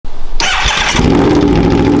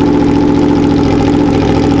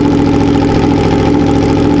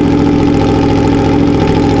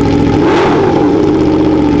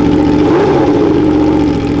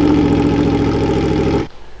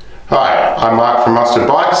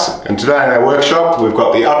And today in our workshop we've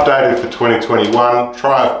got the updated for 2021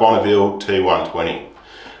 Triumph Bonneville T120.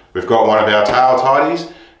 We've got one of our tail tidies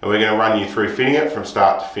and we're going to run you through fitting it from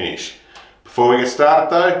start to finish. Before we get started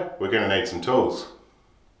though, we're going to need some tools.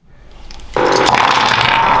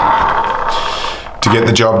 To get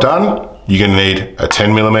the job done, you're going to need a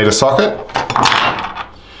 10mm socket,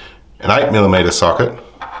 an 8mm socket,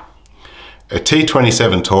 a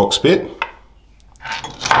T27 Torx bit,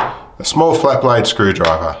 a small flat blade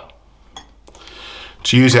screwdriver.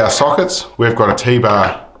 To use our sockets, we've got a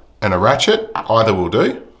T-bar and a ratchet, either will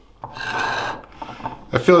do,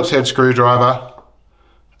 a Phillips head screwdriver,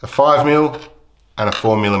 a 5mm and a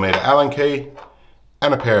 4mm Allen key,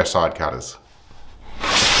 and a pair of side cutters.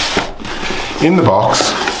 In the box,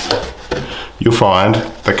 you'll find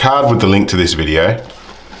the card with the link to this video,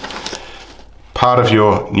 part of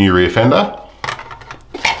your new rear fender,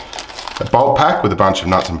 a bolt pack with a bunch of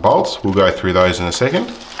nuts and bolts, we'll go through those in a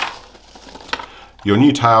second, your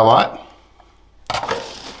new tail light,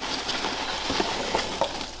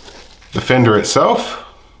 the fender itself,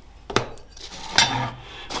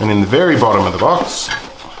 and in the very bottom of the box,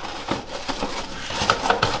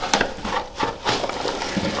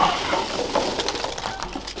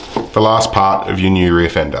 the last part of your new rear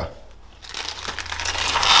fender.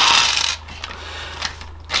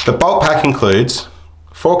 The bolt pack includes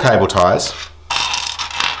 4 cable ties,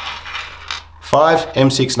 5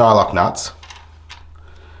 M6 nylock nuts,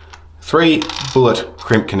 3 bullet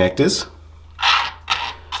crimp connectors,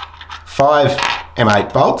 5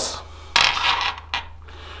 M8 bolts,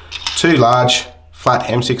 2 large flat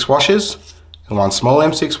M6 washers and 1 small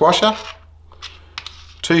M6 washer,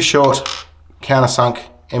 2 short countersunk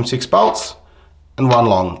M6 bolts and 1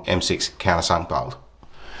 long M6 countersunk bolt.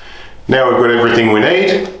 Now we've got everything we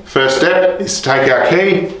need. First step is to take our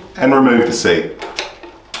key and remove the seat.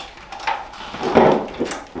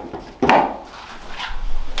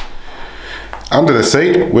 Under the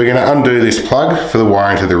seat, we're going to undo this plug for the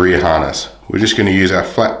wiring to the rear harness. We're just going to use our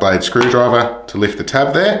flat blade screwdriver to lift the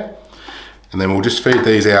tab there, and then we'll just feed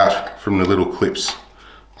these out from the little clips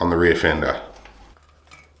on the rear fender.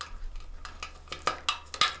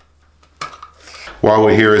 While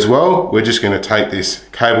we're here as well, we're just going to take this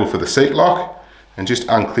cable for the seat lock and just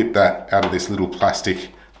unclip that out of this little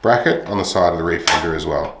plastic bracket on the side of the rear fender as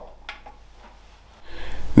well.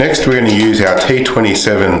 Next, we're going to use our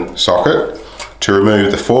T27 socket to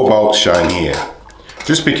remove the 4 bolts shown here.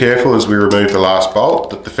 Just be careful as we remove the last bolt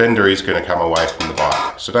that the fender is going to come away from the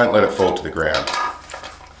bike, so don't let it fall to the ground.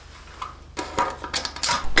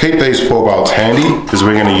 Keep these 4 bolts handy because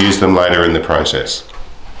we're going to use them later in the process.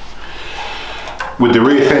 With the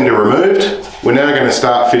rear fender removed, we're now going to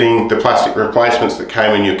start fitting the plastic replacements that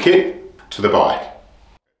came in your kit to the bike.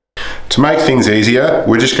 To make things easier,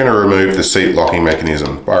 we're just going to remove the seat locking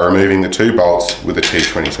mechanism by removing the 2 bolts with the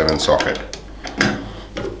T27 socket.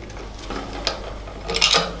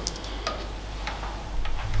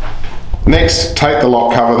 Next, take the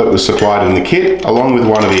lock cover that was supplied in the kit along with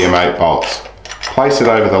one of the M8 bolts. Place it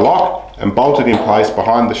over the lock and bolt it in place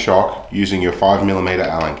behind the shock using your 5mm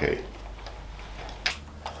Allen key.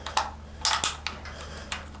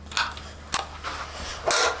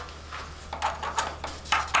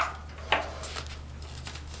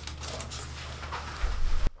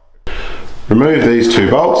 Remove these 2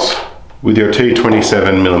 bolts with your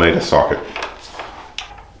T27mm socket.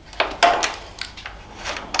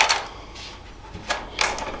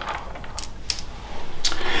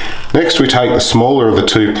 Next, we take the smaller of the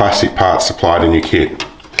 2 plastic parts supplied in your kit.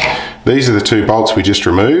 These are the 2 bolts we just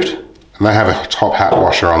removed, and they have a top hat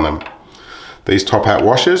washer on them. These top hat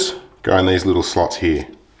washers go in these little slots here.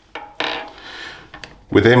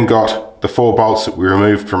 We then got the 4 bolts that we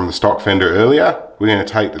removed from the stock fender earlier. We're going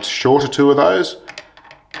to take the shorter 2 of those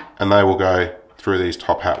and they will go through these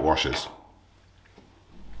top hat washers.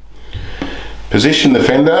 Position the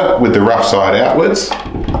fender with the rough side outwards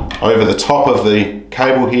over the top of the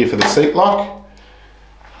cable here for the seat lock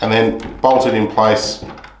and then bolt it in place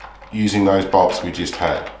using those bolts we just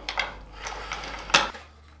had.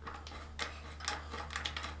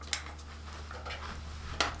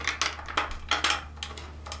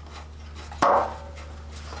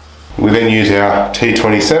 We then use our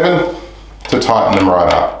T27 to tighten them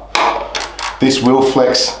right up. This will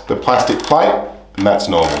flex the plastic plate and that's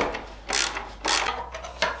normal.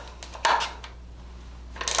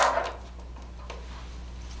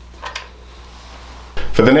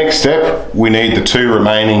 For the next step, we need the 2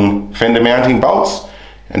 remaining fender mounting bolts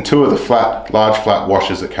and 2 of the large flat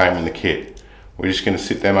washers that came in the kit. We're just going to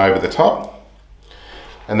sit them over the top,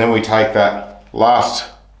 and then we take that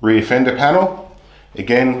last rear fender panel,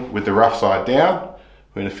 again with the rough side down.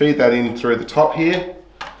 We're going to feed that in through the top here,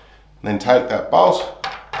 and then take that bolt,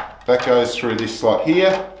 that goes through this slot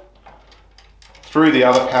here, through the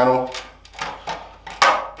other panel,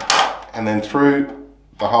 and then through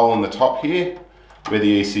the hole in the top here where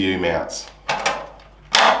the ECU mounts.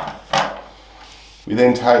 We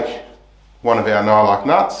then take one of our nylock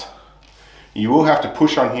nuts. You will have to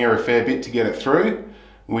push on here a fair bit to get it through.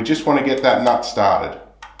 We just want to get that nut started.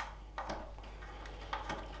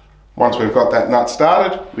 Once we've got that nut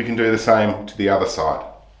started, we can do the same to the other side.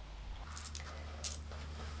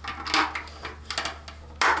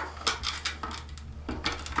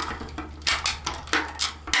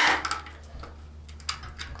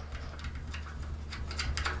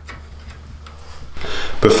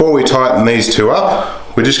 Before we tighten these 2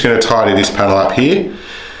 up, we're just going to tidy this panel up here.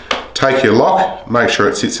 Take your lock, make sure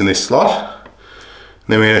it sits in this slot. And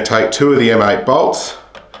then we're going to take 2 of the M8 bolts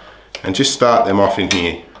and just start them off in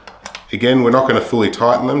here. Again, we're not going to fully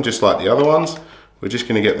tighten them just like the other ones. We're just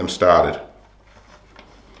going to get them started.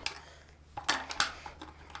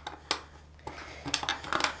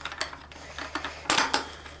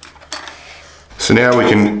 So now we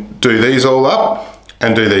can do these all up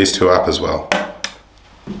and do these 2 up as well.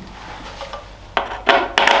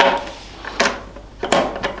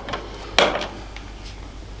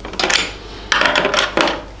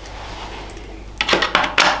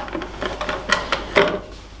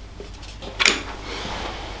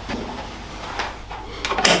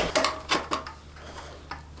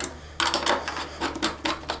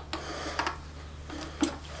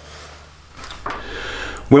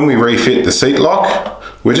 When we refit the seat lock,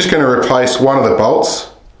 we're just going to replace one of the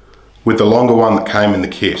bolts with the longer one that came in the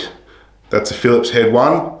kit. That's a Phillips head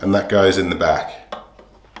one, and that goes in the back.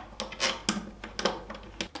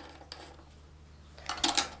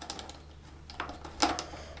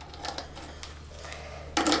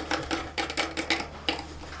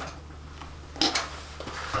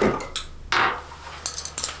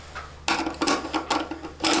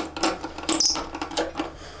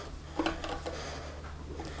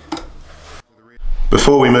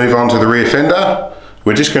 Before we move on to the rear fender,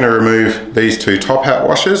 we're just going to remove these 2 top hat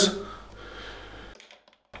washers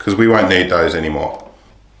because we won't need those anymore.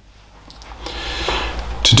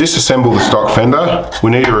 To disassemble the stock fender, we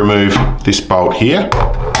need to remove this bolt here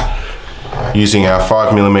using our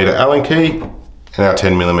 5mm Allen key and our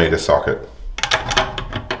 10mm socket.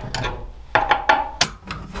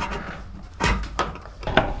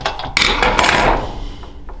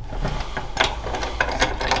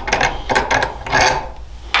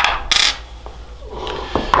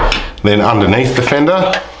 Then underneath the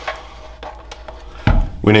fender,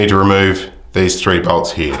 we need to remove these 3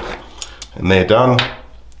 bolts here, and they're done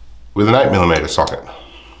with an 8mm socket.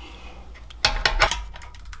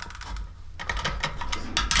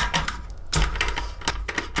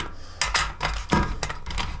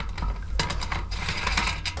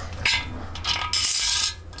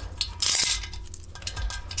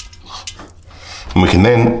 And we can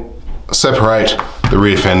then separate the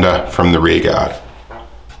rear fender from the rear guard.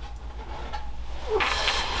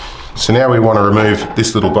 So now we want to remove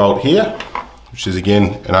this little bolt here, which is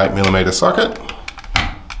again an 8mm socket.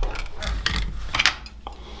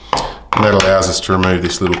 And that allows us to remove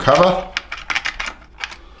this little cover,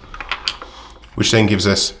 which then gives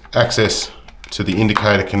us access to the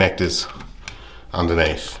indicator connectors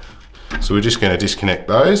underneath. So we're just going to disconnect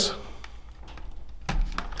those.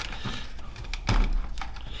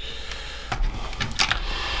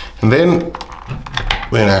 And then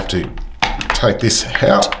we're going to have to take this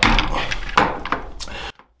out.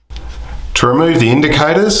 To remove the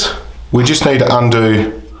indicators, we just need to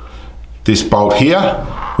undo this bolt here,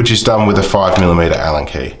 which is done with a 5mm Allen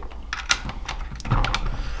key.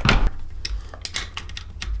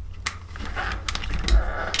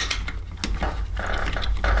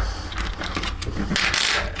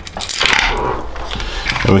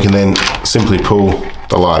 And we can then simply pull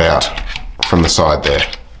the light out from the side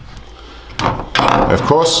there. Of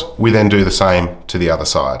course, we then do the same to the other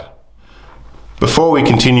side. Before we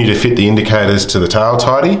continue to fit the indicators to the tail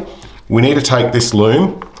tidy, we need to take this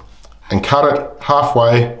loom and cut it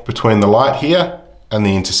halfway between the light here and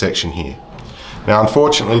the intersection here. Now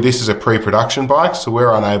unfortunately this is a pre-production bike, so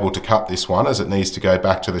we're unable to cut this one as it needs to go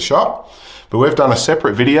back to the shop, but we've done a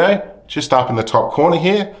separate video just up in the top corner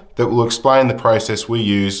here that will explain the process we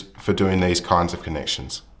use for doing these kinds of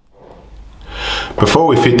connections. Before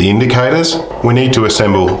we fit the indicators, we need to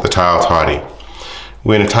assemble the tail tidy.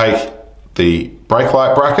 We're going to take the brake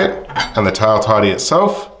light bracket and the tail tidy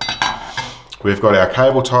itself. We've got our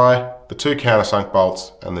cable tie, the 2 countersunk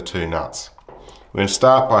bolts and the 2 nuts. We're going to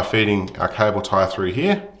start by feeding our cable tie through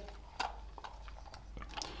here,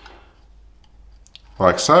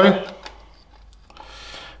 like so. And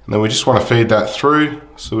then we just want to feed that through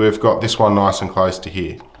so we've got this one nice and close to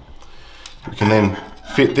here. We can then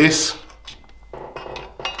fit this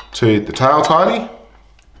to the tail tidy.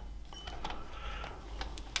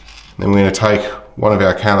 Then we're going to take one of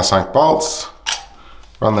our countersunk bolts,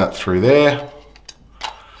 run that through there,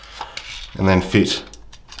 and then fit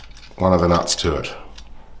one of the nuts to it.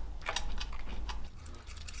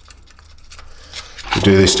 We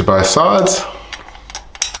do this to both sides,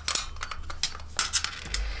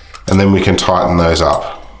 and then we can tighten those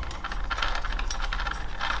up.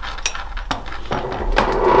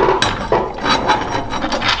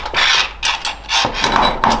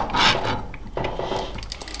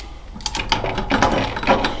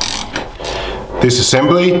 This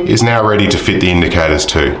assembly is now ready to fit the indicators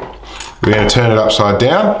to. We're going to turn it upside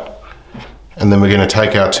down, and then we're going to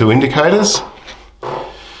take our 2 indicators.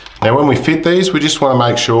 Now when we fit these, we just want to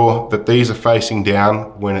make sure that these are facing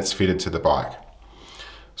down when it's fitted to the bike.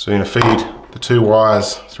 So we're going to feed the 2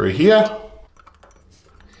 wires through here,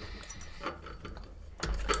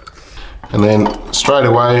 and then straight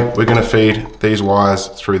away we're going to feed these wires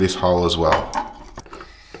through this hole as well.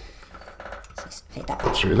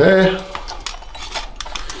 Through there.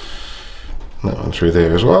 That one through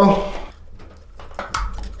there as well.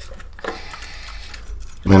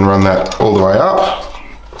 And then run that all the way up.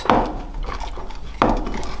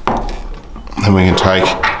 Then we can take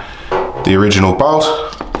the original bolt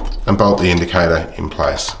and bolt the indicator in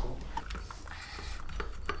place.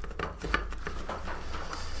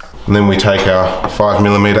 And then we take our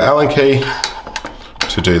 5mm Allen key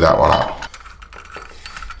to do that one up.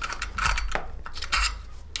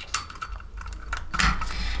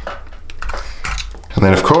 And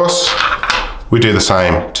then of course, we do the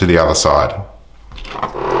same to the other side.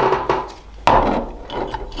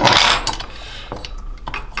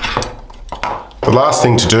 The last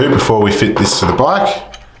thing to do before we fit this to the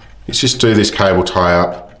bike is just do this cable tie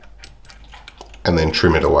up and then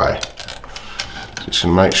trim it away. Just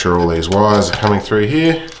gonna make sure all these wires are coming through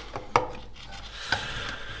here.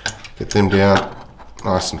 Get them down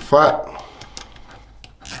nice and flat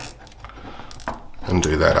and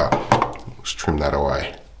do that up. Just trim that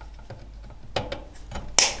away.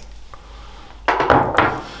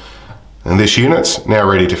 And this unit's now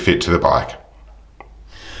ready to fit to the bike.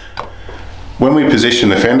 When we position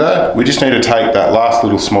the fender, we just need to take that last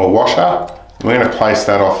little small washer, and we're going to place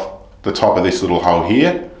that off the top of this little hole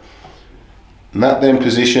here. And that then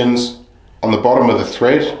positions on the bottom of the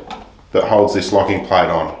thread that holds this locking plate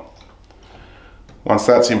on. Once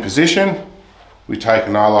that's in position, we take a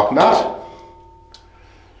nylock nut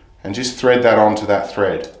and just thread that onto that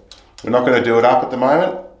thread. We're not going to do it up at the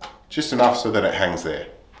moment, just enough so that it hangs there.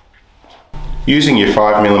 Using your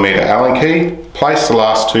 5mm Allen key, place the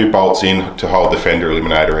last 2 bolts in to hold the fender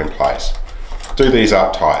eliminator in place. Do these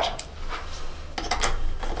up tight.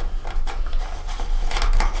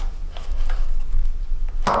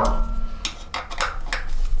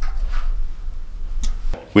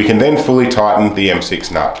 We can then fully tighten the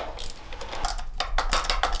M6 nut.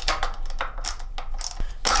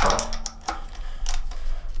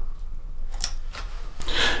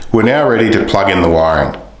 We're now ready to plug in the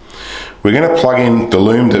wiring. We're going to plug in the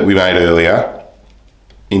loom that we made earlier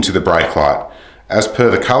into the brake light, as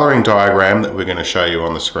per the colouring diagram that we're going to show you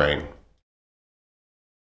on the screen.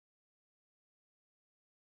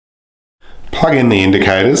 Plug in the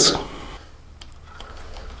indicators.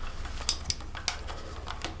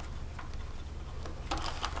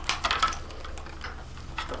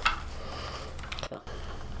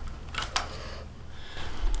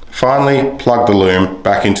 Finally, plug the loom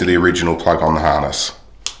back into the original plug on the harness.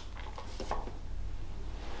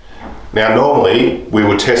 Now normally we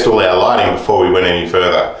would test all our lighting before we went any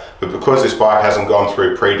further, but because this bike hasn't gone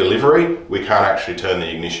through pre-delivery, we can't actually turn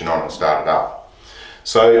the ignition on and start it up.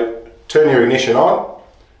 So turn your ignition on,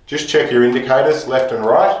 just check your indicators left and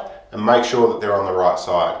right and make sure that they're on the right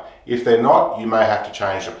side. If they're not, you may have to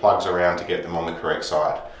change the plugs around to get them on the correct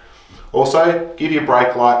side. Also, give your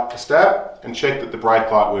brake light a stab and check that the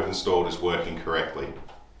brake light we've installed is working correctly.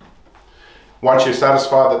 Once you're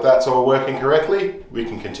satisfied that that's all working correctly, we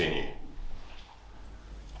can continue.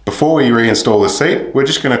 Before we reinstall the seat, we're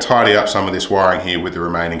just going to tidy up some of this wiring here with the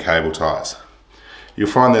remaining cable ties. You'll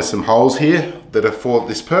find there's some holes here that are for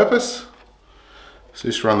this purpose. So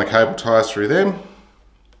just run the cable ties through them.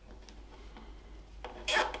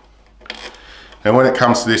 And when it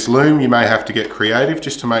comes to this loom, you may have to get creative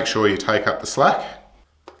just to make sure you take up the slack.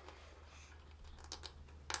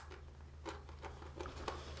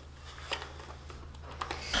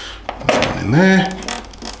 In there.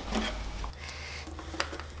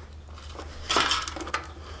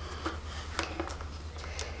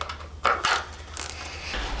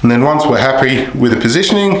 And then once we're happy with the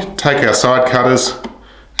positioning, take our side cutters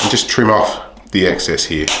and just trim off the excess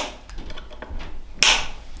here.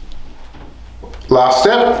 Last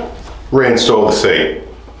step, reinstall the seat.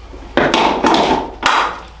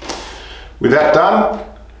 With that done,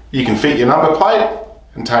 you can fit your number plate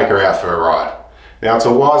and take her out for a ride. Now it's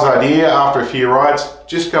a wise idea after a few rides,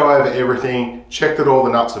 just go over everything, check that all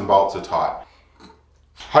the nuts and bolts are tight.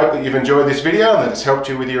 Hope that you've enjoyed this video and that it's helped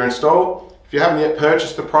you with your install. If you haven't yet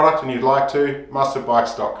purchased the product and you'd like to,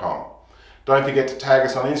 mustardbikes.com. Don't forget to tag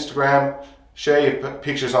us on Instagram, share your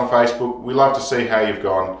pictures on Facebook. We love to see how you've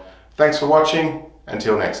gone. Thanks for watching.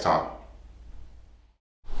 Until next time.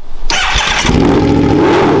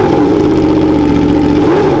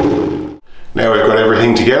 Now we've got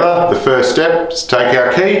everything together, the first step is take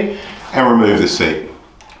our key and remove the seat.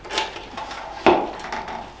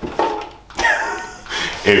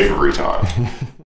 Every time.